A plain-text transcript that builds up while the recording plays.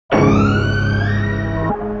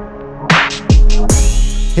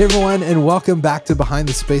Hey everyone, and welcome back to Behind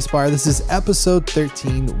the Spacebar. This is episode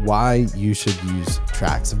 13, Why You Should Use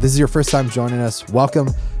Tracks. If this is your first time joining us, welcome.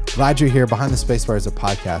 Glad you're here. Behind the Spacebar is a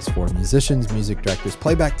podcast for musicians, music directors,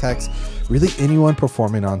 playback techs, really anyone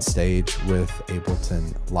performing on stage with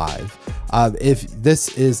Ableton Live. If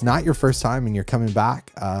this is not your first time and you're coming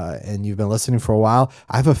back and you've been listening for a while,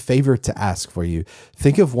 I have a favor to ask for you.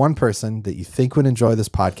 Think of one person that you think would enjoy this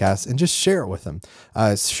podcast and just share it with them.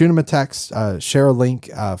 Shoot them a text, share a link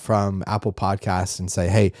from Apple Podcasts and say,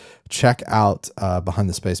 hey, check out Behind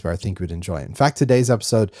the Spacebar. I think you would enjoy it. In fact, today's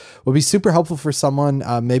episode will be super helpful for someone,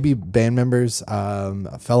 maybe band members,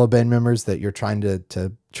 fellow band members that you're trying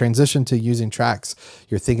to transition to using tracks.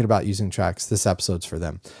 You're thinking about using tracks. This episode's for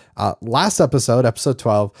them. Last episode, episode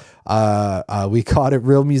 12, we called it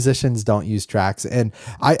Real Musicians Don't Use Tracks. And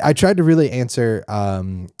I tried to really answer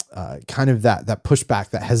kind of that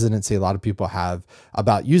pushback, that hesitancy a lot of people have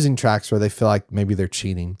about using tracks where they feel like maybe they're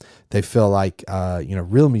cheating. They feel like,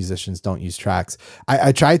 real musicians don't use tracks.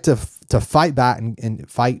 I tried to fight back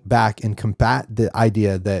and combat the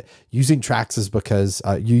idea that using tracks is because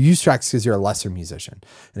you use tracks because you're a lesser musician.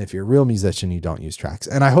 And if you're a real musician, you don't use tracks.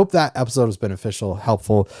 And I hope that episode was beneficial,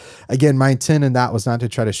 helpful. Again, my intent in that was not to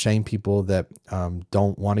try to shame people that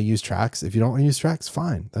don't want to use tracks. If you don't want to use tracks,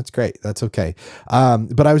 fine. That's great. That's okay.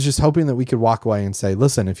 But I was just hoping that we could walk away and say,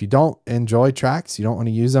 listen, if you don't enjoy tracks, you don't want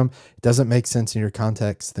to use them, it doesn't make sense in your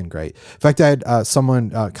context, then great. In fact, I had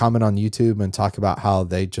someone comment on YouTube and talk about how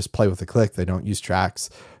they just play with a click. They don't use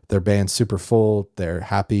tracks. Their band's super full. They're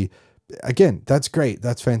happy. Again, that's great.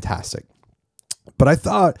 That's fantastic. But I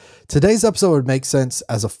thought today's episode would make sense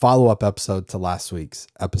as a follow-up episode to last week's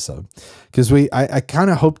episode, because I kind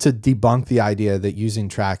of hope to debunk the idea that using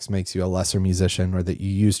tracks makes you a lesser musician, or that you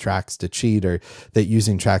use tracks to cheat, or that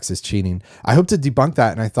using tracks is cheating. I hope to debunk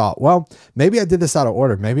that. And I thought, well, maybe I did this out of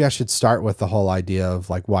order. Maybe I should start with the whole idea of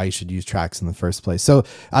like why you should use tracks in the first place. So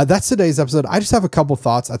that's today's episode. I just have a couple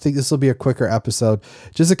thoughts. I think this will be a quicker episode.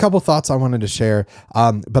 Just a couple thoughts I wanted to share.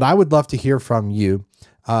 But I would love to hear from you.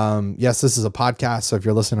 Yes, this is a podcast. So if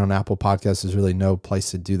you're listening on Apple Podcasts, there's really no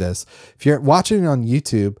place to do this. If you're watching on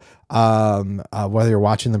YouTube, whether you're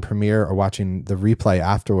watching the premiere or watching the replay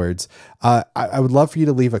afterwards, I would love for you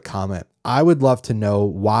to leave a comment. I would love to know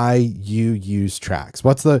why you use tracks.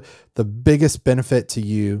 What's the biggest benefit to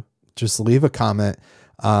you? Just leave a comment.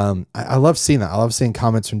 I love seeing that. I love seeing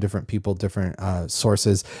comments from different people, different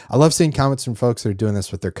sources. I love seeing comments from folks that are doing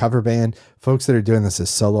this with their cover band, folks that are doing this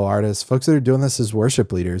as solo artists, folks that are doing this as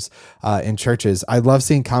worship leaders in churches. I love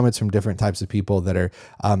seeing comments from different types of people that are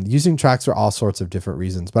using tracks for all sorts of different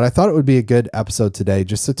reasons. But I thought it would be a good episode today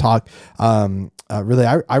just to talk. Really,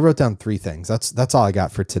 I wrote down 3 things. That's all I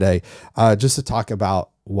got for today, just to talk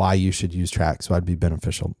about why you should use tracks, why it'd be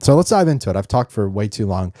beneficial. So let's dive into it. I've talked for way too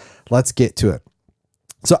long. Let's get to it.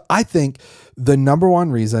 So I think the number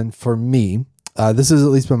one reason for me, this has at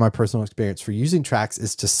least been my personal experience for using tracks,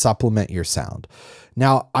 is to supplement your sound.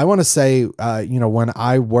 Now, I want to say, when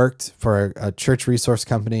I worked for a church resource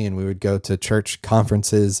company and we would go to church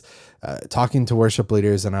conferences, talking to worship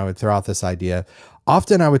leaders, and I would throw out this idea,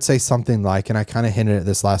 often I would say something like, and I kind of hinted at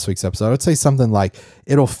this last week's episode, I would say something like,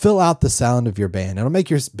 it'll fill out the sound of your band. It'll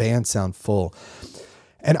make your band sound full.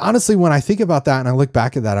 And honestly, when I think about that and I look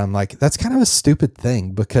back at that, I'm like, that's kind of a stupid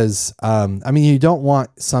thing, because, you don't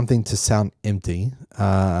want something to sound empty.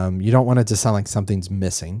 You don't want it to sound like something's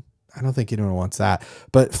missing. I don't think anyone wants that.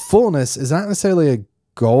 But fullness is not necessarily a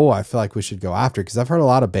goal I feel like we should go after, because I've heard a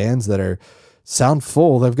lot of bands that sound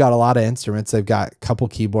full. They've got a lot of instruments. They've got a couple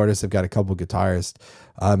keyboardists. They've got a couple guitarists.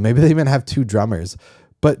 Maybe they even have 2 drummers.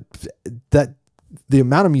 But the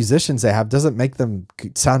amount of musicians they have doesn't make them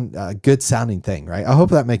sound a good sounding thing, right? I hope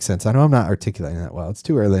that makes sense. I know I'm not articulating that well. It's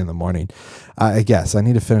too early in the morning. I guess I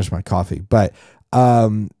need to finish my coffee, but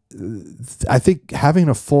I think having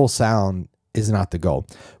a full sound is not the goal,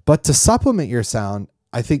 but to supplement your sound,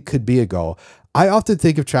 I think could be a goal. I often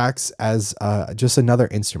think of tracks as just another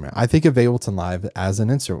instrument. I think of Ableton Live as an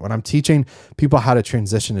instrument. When I'm teaching people how to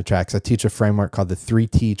transition to tracks, I teach a framework called the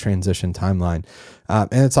 3T transition timeline. And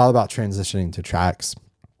it's all about transitioning to tracks.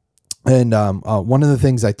 And one of the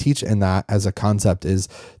things I teach in that as a concept is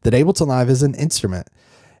that Ableton Live is an instrument.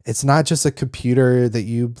 It's not just a computer that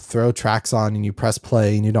you throw tracks on and you press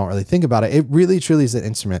play and you don't really think about it. It really, truly is an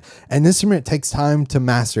instrument. An instrument takes time to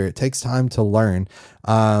master. It takes time to learn.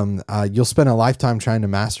 You'll spend a lifetime trying to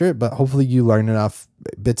master it, but hopefully you learn enough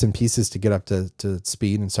bits and pieces to get up to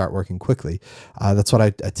speed and start working quickly. That's what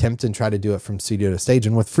I attempt and try to do it from studio to stage,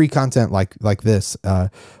 and with free content like this,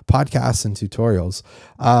 podcasts and tutorials.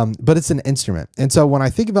 But it's an instrument. And so when I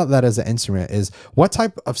think about that as an instrument, is what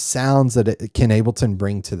type of sounds that it can Ableton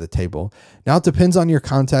bring to the table. Now it depends on your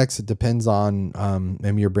context. It depends on,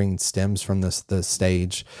 maybe you're bringing stems from the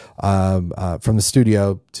stage, from the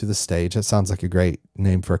studio to the stage. That sounds like a great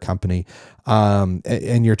name for a company.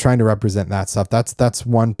 And you're trying to represent that stuff. That's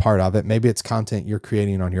one part of it. Maybe it's content you're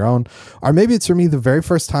creating on your own, or maybe it's, for me, the very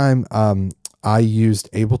first time, I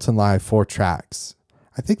used Ableton Live for tracks.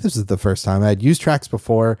 I think this is the first time. I had used tracks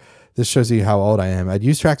before. This shows you how old I am. I'd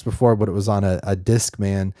used tracks before, but it was on a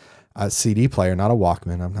Discman CD player, not a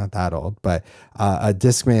Walkman. I'm not that old, but a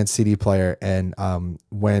Discman CD player. And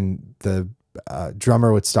when the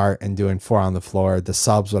drummer would start and doing 4 on the floor, the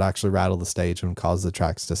subs would actually rattle the stage and cause the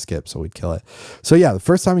tracks to skip, so we'd kill it. So yeah, the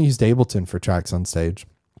first time I used Ableton for tracks on stage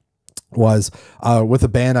was with a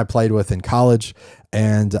band I played with in college.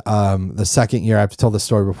 And the second year, I've told this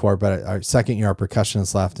story before, but our second year, our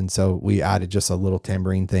percussionist left. And so we added just a little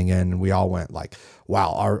tambourine thing in, and we all went like,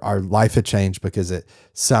 wow, our life had changed, because it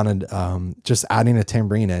sounded, just adding a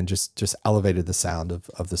tambourine in just elevated the sound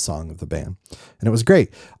of the song of the band. And it was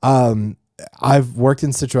great. I've worked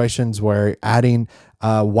in situations where adding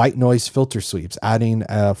white noise filter sweeps, adding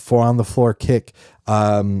a 4 on the floor kick,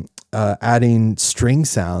 adding string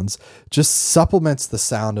sounds just supplements the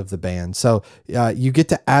sound of the band. So you get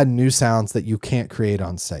to add new sounds that you can't create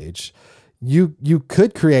on stage. You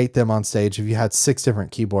could create them on stage if you had 6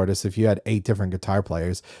 different keyboardists, if you had 8 different guitar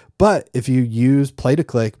players. But if you use play to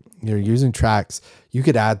click, you're using tracks, you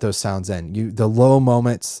could add those sounds in. The low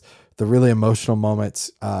moments, the really emotional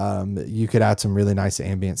moments, you could add some really nice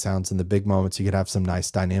ambient sounds. In the big moments, you could have some nice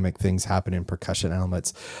dynamic things happen in percussion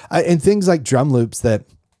elements, and things like drum loops that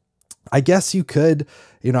I guess you could,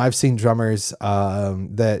 I've seen drummers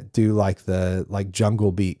that do like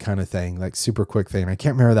jungle beat kind of thing, like super quick thing. I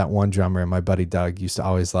can't remember that one drummer, and my buddy Doug used to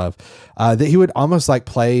always love that he would almost like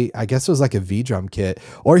play, I guess it was like a V drum kit,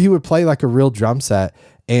 or he would play like a real drum set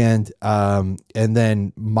and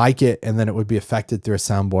then mic it, and then it would be affected through a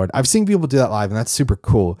soundboard. I've seen people do that live, and that's super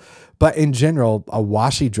cool. But in general, a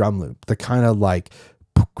washy drum loop, the kind of like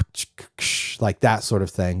that sort of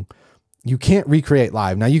thing, you can't recreate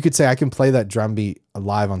live. Now you could say I can play that drum beat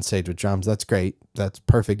live on stage with drums. That's great. That's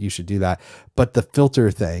perfect. You should do that. But the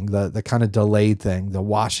filter thing, the kind of delayed thing, the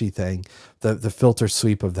washy thing, the filter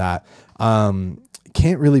sweep of that,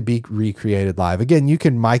 can't really be recreated live. Again, you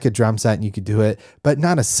can mic a drum set and you could do it, but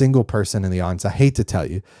not a single person in the audience. I hate to tell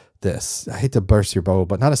you this, I hate to burst your bubble,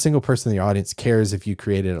 but not a single person in the audience cares if you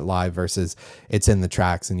created it live versus it's in the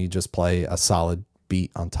tracks and you just play a solid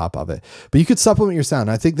beat on top of it. But you could supplement your sound.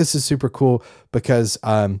 I think this is super cool because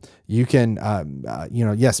you can,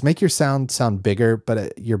 yes, make your sound bigger,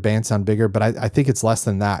 but your band sound bigger. But I think it's less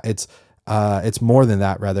than that. It's more than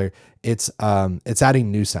that, rather. It's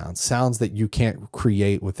adding new sounds that you can't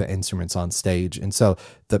create with the instruments on stage. And so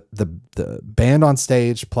the band on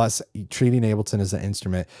stage plus treating Ableton as an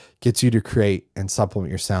instrument gets you to create and supplement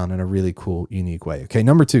your sound in a really cool, unique way. Okay,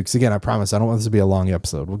 number 2, because again, I promise I don't want this to be a long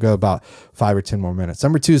episode. We'll go about 5 or 10 more minutes.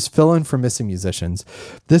 Number 2 is fill in for missing musicians.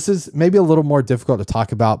 This is maybe a little more difficult to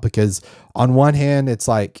talk about because on one hand, it's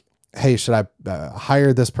like, hey, should I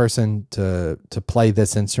hire this person to play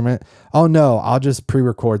this instrument? Oh no, I'll just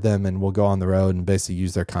pre-record them and we'll go on the road and basically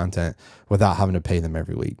use their content without having to pay them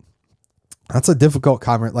every week. That's a difficult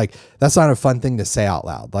comment. Like, that's not a fun thing to say out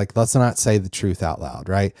loud. Like, let's not say the truth out loud,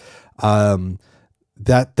 right?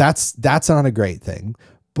 That's not a great thing.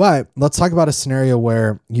 But let's talk about a scenario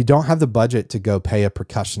where you don't have the budget to go pay a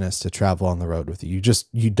percussionist to travel on the road with you.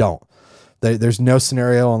 You don't. There's no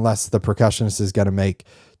scenario unless the percussionist is going to make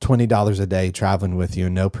 $20 a day traveling with you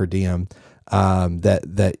and no per diem,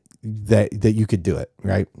 that you could do it,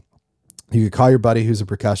 right? You could call your buddy who's a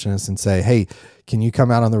percussionist and say, hey, can you come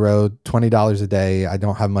out on the road, $20 a day? I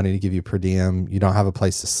don't have money to give you per diem. You don't have a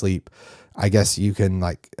place to sleep. I guess you can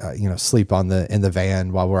sleep in the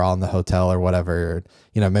van while we're all in the hotel or whatever.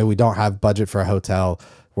 Maybe we don't have budget for a hotel.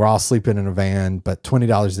 We're all sleeping in a van, but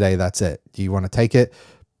 $20 a day, that's it. Do you want to take it?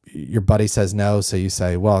 Your buddy says no. So you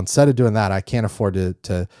say, well, instead of doing that, I can't afford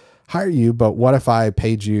to hire you, but what if I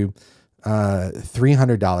paid you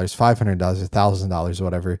 $300, $500, $1,000 or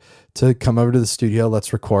whatever to come over to the studio?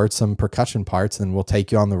 Let's record some percussion parts and we'll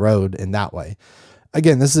take you on the road in that way.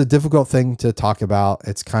 Again, this is a difficult thing to talk about.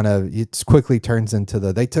 It quickly turns into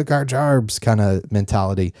they took our jobs kind of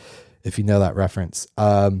mentality, if you know that reference.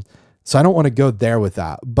 So I don't want to go there with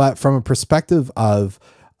that, but from a perspective of,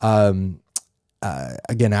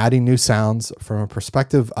 again, adding new sounds, from a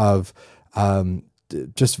perspective of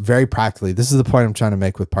just very practically, this is the point I'm trying to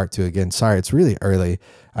make with part 2. Again, sorry, it's really early.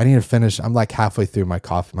 I need to finish. I'm like halfway through my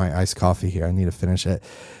iced coffee here. I need to finish it.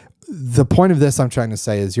 The point of this I'm trying to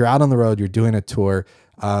say is you're out on the road, you're doing a tour,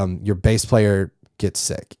 your bass player gets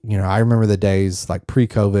sick. You know, I remember the days like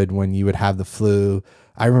pre-COVID when you would have the flu.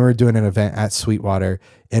 I remember doing an event at Sweetwater,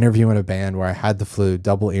 interviewing a band where I had the flu,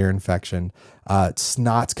 double ear infection,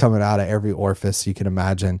 snot's coming out of every orifice you can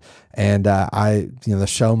imagine. And the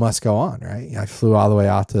show must go on, right? I flew all the way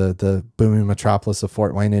out to the booming metropolis of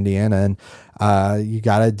Fort Wayne, Indiana, and you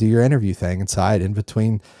got to do your interview thing inside. In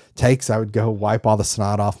between takes, I would go wipe all the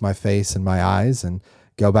snot off my face and my eyes and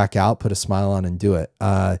go back out, put a smile on and do it.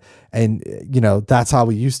 And that's how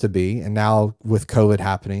we used to be. And now with COVID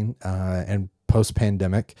happening and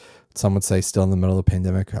post-pandemic, some would say still in the middle of the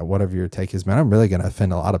pandemic, whatever your take is, man, I'm really going to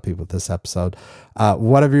offend a lot of people with this episode.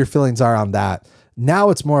 Whatever your feelings are on that. Now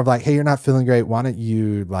it's more of like, hey, you're not feeling great. Why don't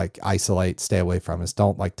you like isolate, stay away from us?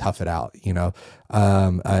 Don't like tough it out,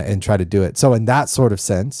 and try to do it. So in that sort of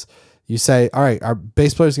sense, you say, all right, our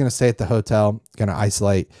bass player is going to stay at the hotel, going to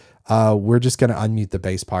isolate. We're just going to unmute the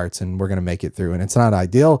bass parts and we're going to make it through. And it's not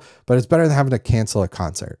ideal, but it's better than having to cancel a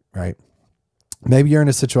concert, right? Maybe you're in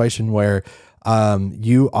a situation where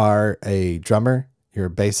you are a drummer, you're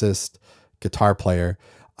a bassist, guitar player.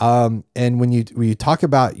 And when you talk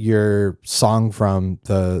about your song from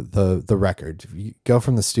the record, you go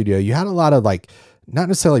from the studio, you had a lot of like, not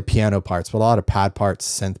necessarily piano parts, but a lot of pad parts,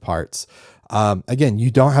 synth parts. Again,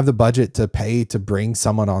 you don't have the budget to pay to bring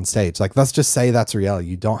someone on stage. Like, let's just say that's reality.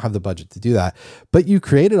 You don't have the budget to do that, but you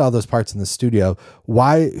created all those parts in the studio.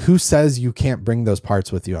 Who says you can't bring those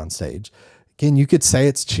parts with you on stage? Again, you could say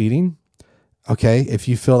it's cheating. Okay. If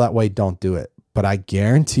you feel that way, don't do it. But I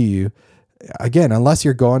guarantee you, again, unless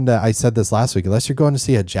you're going to, I said this last week, unless you're going to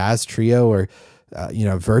see a jazz trio or,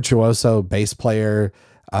 virtuoso bass player,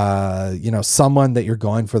 someone that you're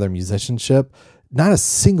going for their musicianship, not a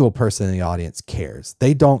single person in the audience cares.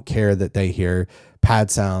 They don't care that they hear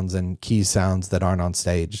pad sounds and key sounds that aren't on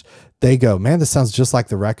stage. They go, man, this sounds just like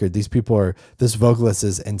the record. This vocalist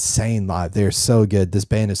is insane live. They're so good. This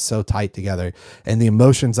band is so tight together. And the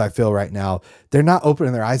emotions I feel right now, they're not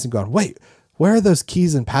opening their eyes and going, wait, where are those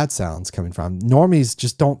keys and pad sounds coming from? Normies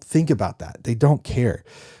just don't think about that. They don't care.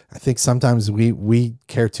 I think sometimes we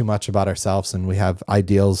care too much about ourselves and we have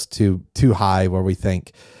ideals too high where we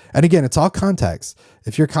think. And again, it's all context.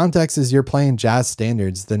 If your context is you're playing jazz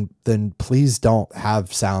standards, then please don't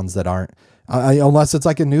have sounds that aren't, unless it's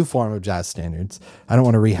like a new form of jazz standards. I don't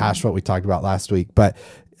want to rehash what we talked about last week, but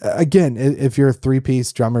again, if you're a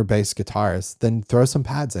 3-piece drummer, bass, guitarist, then throw some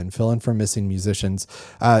pads in, fill in for missing musicians.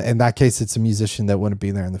 In that case, it's a musician that wouldn't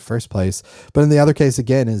be there in the first place. But in the other case,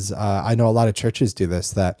 again, is I know a lot of churches do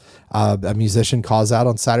this, that a musician calls out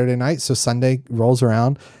on Saturday night. So Sunday rolls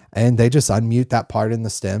around and they just unmute that part in the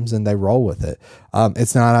stems and they roll with it.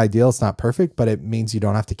 It's not ideal. It's not perfect, but it means you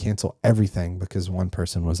don't have to cancel everything because one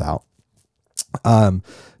person was out.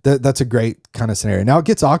 That's a great kind of scenario. Now it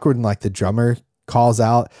gets awkward and like the drummer calls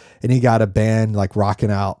out and he got a band like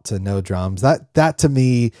rocking out to no drums. That to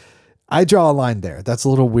me, I draw a line there. That's a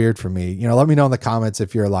little weird for me. Let me know in the comments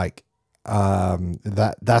if you're like,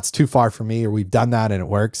 that's too far for me, or we've done that and it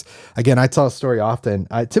works. Again, I tell a story often,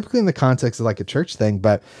 typically in the context of like a church thing,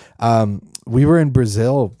 but we were in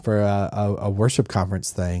Brazil for a worship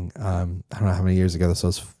conference thing. I don't know how many years ago this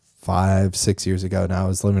was, 5-6 years ago now. I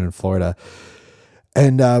was living in Florida.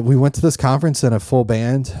 And we went to this conference and a full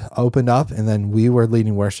band opened up, and then we were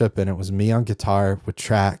leading worship, and it was me on guitar with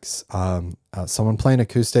tracks, someone playing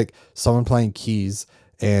acoustic, someone playing keys,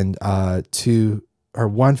 and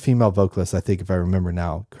one female vocalist, I think, if I remember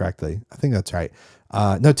now correctly. I think that's right.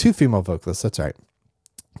 No, 2 female vocalists. That's right.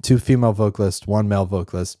 2 female vocalists, 1 male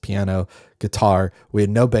vocalist, piano, guitar. We had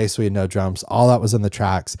no bass. We had no drums. All that was in the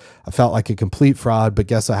tracks. I felt like a complete fraud, but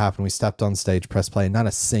guess what happened? We stepped on stage, pressed play, and not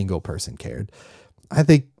a single person cared. I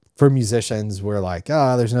think for musicians, we're like,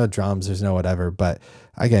 there's no drums, there's no whatever. But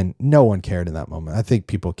again, no one cared in that moment. I think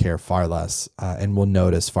people care far less and will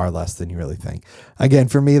notice far less than you really think. Again,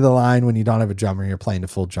 for me, the line when you don't have a drummer, you're playing the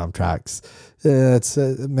full drum tracks, it's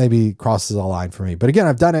maybe crosses a line for me. But again,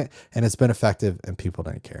 I've done it and it's been effective and people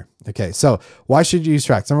don't care. Okay, so why should you use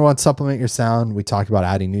tracks? Number 1, supplement your sound. We talked about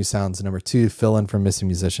adding new sounds. Number 2, fill in for missing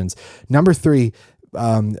musicians. Number 3,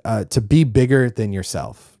 to be bigger than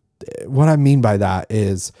yourself. What I mean by that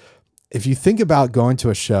is if you think about going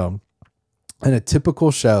to a show, and a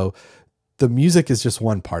typical show, the music is just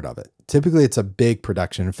one part of it. Typically it's a big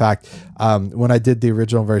production. In fact, when I did the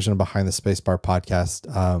original version of Behind the Spacebar podcast,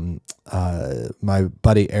 my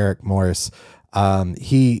buddy Eric Morris,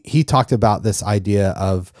 he talked about this idea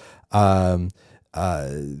of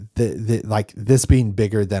like this being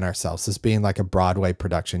bigger than ourselves, this being like a Broadway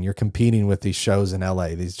production. You're competing with these shows in LA,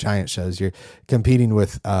 these giant shows. You're competing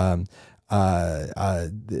with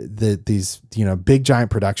these, you know, big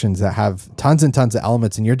giant productions that have tons and tons of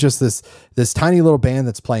elements, and you're just this tiny little band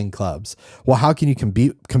that's playing clubs. Well, how can you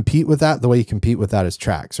compete with that? The way you compete with that is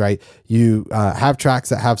tracks, right? You have tracks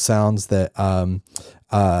that have sounds that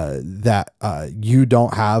you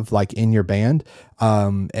don't have like in your band,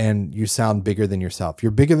 and you sound bigger than yourself.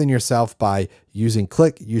 You're bigger than yourself by using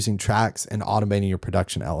click, using tracks, and automating your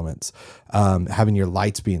production elements, having your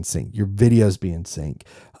lights be in sync, your videos be in sync.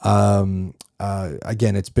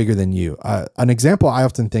 Again, it's bigger than you. An example I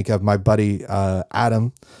often think of, my buddy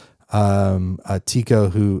Adam Tico,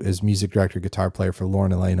 who is music director, guitar player for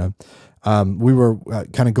Lauren Elena. We were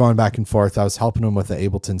kind of going back and forth. I was helping him with the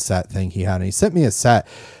Ableton set thing he had, and he sent me a set.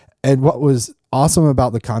 And what was awesome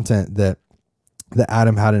about the content that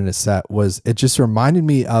Adam had in his set was it just reminded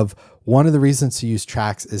me of one of the reasons to use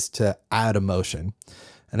tracks is to add emotion.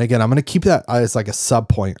 And again, I'm going to keep that as like a sub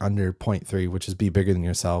point under point 3, which is be bigger than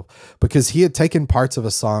yourself, because he had taken parts of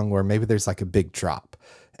a song where maybe there's like a big drop,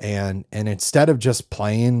 and instead of just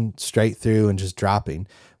playing straight through and just dropping,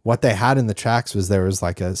 what they had in the tracks was there was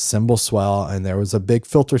like a cymbal swell, and there was a big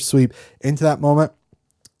filter sweep into that moment.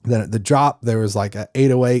 Then at the drop, there was like an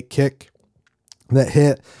 808 kick that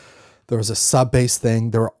hit. There was a sub bass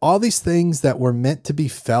thing. There were all these things that were meant to be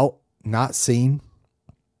felt, not seen.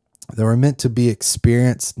 They were meant to be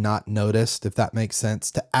experienced, not noticed, if that makes sense,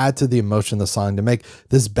 to add to the emotion of the song, to make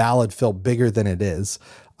this ballad feel bigger than it is.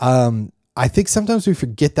 I think sometimes we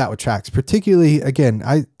forget that with tracks, particularly,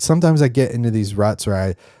 again, sometimes I get into these ruts where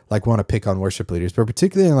I like want to pick on worship leaders, but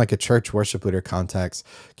particularly in like a church worship leader context,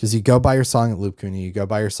 because you go by your song at Loop Cooney, you go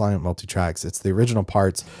by your song at multi-tracks, it's the original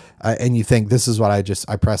parts, and you think this is what I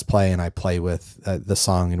press play and I play with the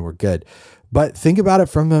song and we're good. But think about it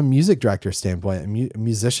from a music director standpoint, a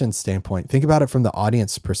musician standpoint. Think about it from the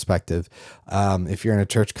audience perspective. If you're in a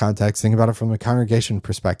church context, think about it from the congregation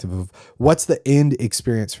perspective of what's the end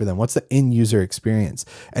experience for them? What's the end user experience?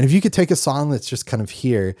 And if you could take a song that's just kind of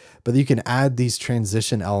here, but you can add these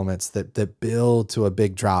transition elements that build to a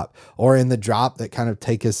big drop, or in the drop that kind of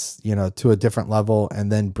take us, you know, to a different level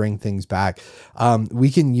and then bring things back. We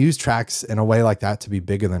can use tracks in a way like that to be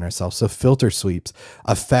bigger than ourselves. So filter sweeps,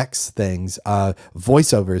 effects things,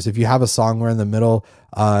 voiceovers. If you have a song where in the middle,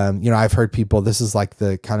 you know, I've heard people, this is like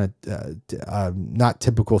the kind of not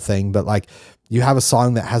typical thing, but like you have a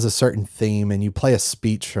song that has a certain theme and you play a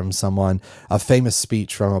speech from someone, a famous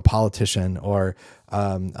speech from a politician, or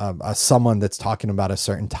someone that's talking about a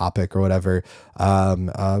certain topic or whatever,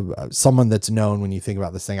 someone that's known when you think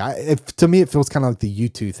about this thing. To me, it feels kind of like the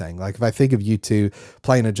U2 thing. Like if I think of U2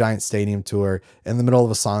 playing a giant stadium tour, in the middle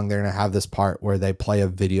of a song, they're going to have this part where they play a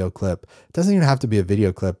video clip. It doesn't even have to be a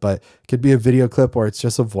video clip, but it could be a video clip or it's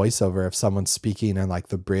just a voiceover of someone speaking and like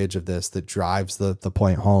the bridge of this that drives the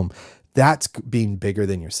point home. That's being bigger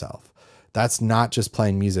than yourself. That's not just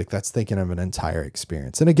playing music. That's thinking of an entire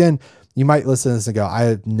experience. And again, you might listen to this and go, I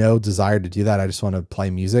have no desire to do that. I just want to play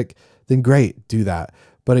music. Then great, do that.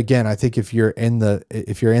 But again, I think if you're in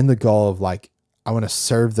the goal of like, I want to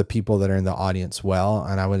serve the people that are in the audience well,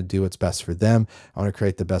 and I want to do what's best for them, I want to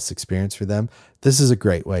create the best experience for them, this is a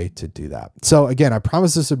great way to do that. So again, I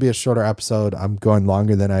promise this would be a shorter episode. I'm going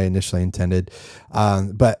longer than I initially intended.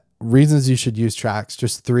 But reasons you should use tracks,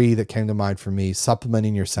 just 3 that came to mind for me: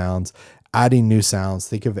 supplementing your sounds, adding new sounds.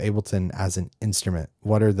 Think of Ableton as an instrument.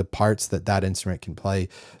 What are the parts that instrument can play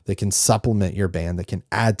that can supplement your band, that can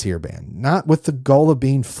add to your band? Not with the goal of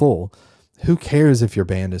being full. Who cares if your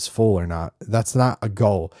band is full or not? That's not a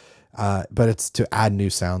goal. But it's to add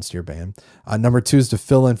new sounds to your band. Number 2 is to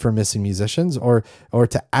fill in for missing musicians, or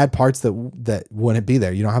to add parts that wouldn't be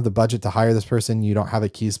there. You don't have the budget to hire this person. You don't have a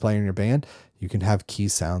keys player in your band. You can have key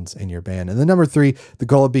sounds in your band. And then number 3, the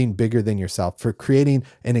goal of being bigger than yourself, for creating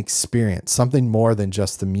an experience, something more than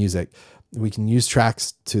just the music. We can use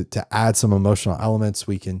tracks to add some emotional elements.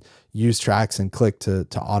 We can use tracks and click to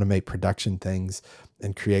automate production things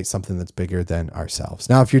and create something that's bigger than ourselves.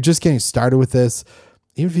 Now, if you're just getting started with this,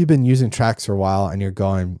 even if you've been using tracks for a while and you're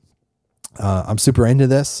going, I'm super into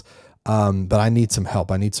this, but I need some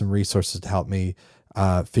help. I need some resources to help me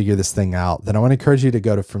figure this thing out, then I want to encourage you to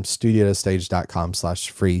go to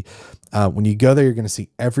fromstudiotostage.com/free. When you go there, you're going to see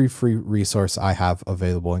every free resource I have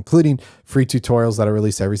available, including free tutorials that I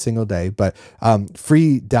release every single day, but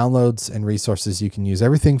free downloads and resources you can use,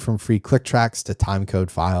 everything from free click tracks to timecode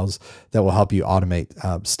files that will help you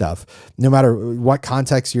automate stuff. No matter what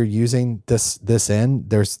context you're using this in,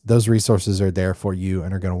 those resources are there for you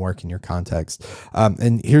and are going to work in your context.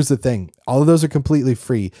 And here's the thing. All of those are completely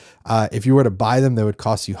free. If you were to buy them, they would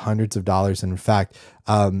cost you hundreds of dollars. And in fact,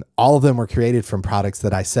 all of them were created from products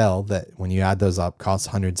that I sell that when you add those up cost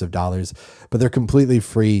hundreds of dollars, but they're completely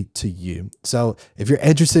free to you. So if you're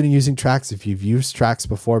interested in using tracks, if you've used tracks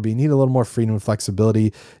before, but you need a little more freedom and flexibility,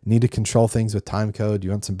 you need to control things with time code, you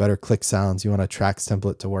want some better click sounds, you want a tracks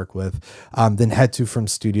template to work with, then head to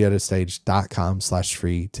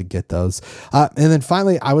FromStudioToStage.com/free to get those. And then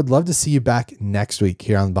finally, I would love to see you back next week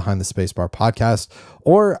here on Behind the Spacebar podcast.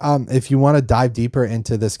 Or if you want to dive deeper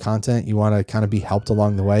into this content, you want to kind of be helped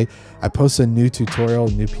along the way, I post a new tutorial,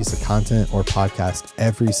 new piece of content or podcast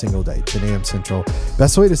every single day, 10 a.m. Central.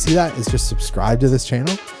 Best way to see that is just subscribe to this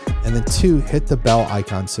channel. And then 2, hit the bell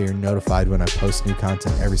icon so you're notified when I post new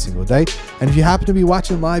content every single day. And if you happen to be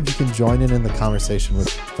watching live, you can join in the conversation with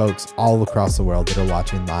folks all across the world that are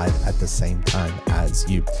watching live at the same time as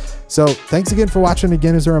you. So thanks again for watching.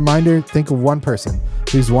 Again, as a reminder, think of one person.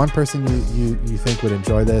 Who's one person you think would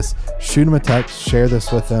enjoy this? Shoot them a text, share this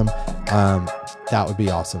with them. That would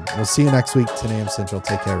be awesome. We'll see you next week, 10 a.m. Central.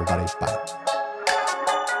 Take care, everybody. Bye.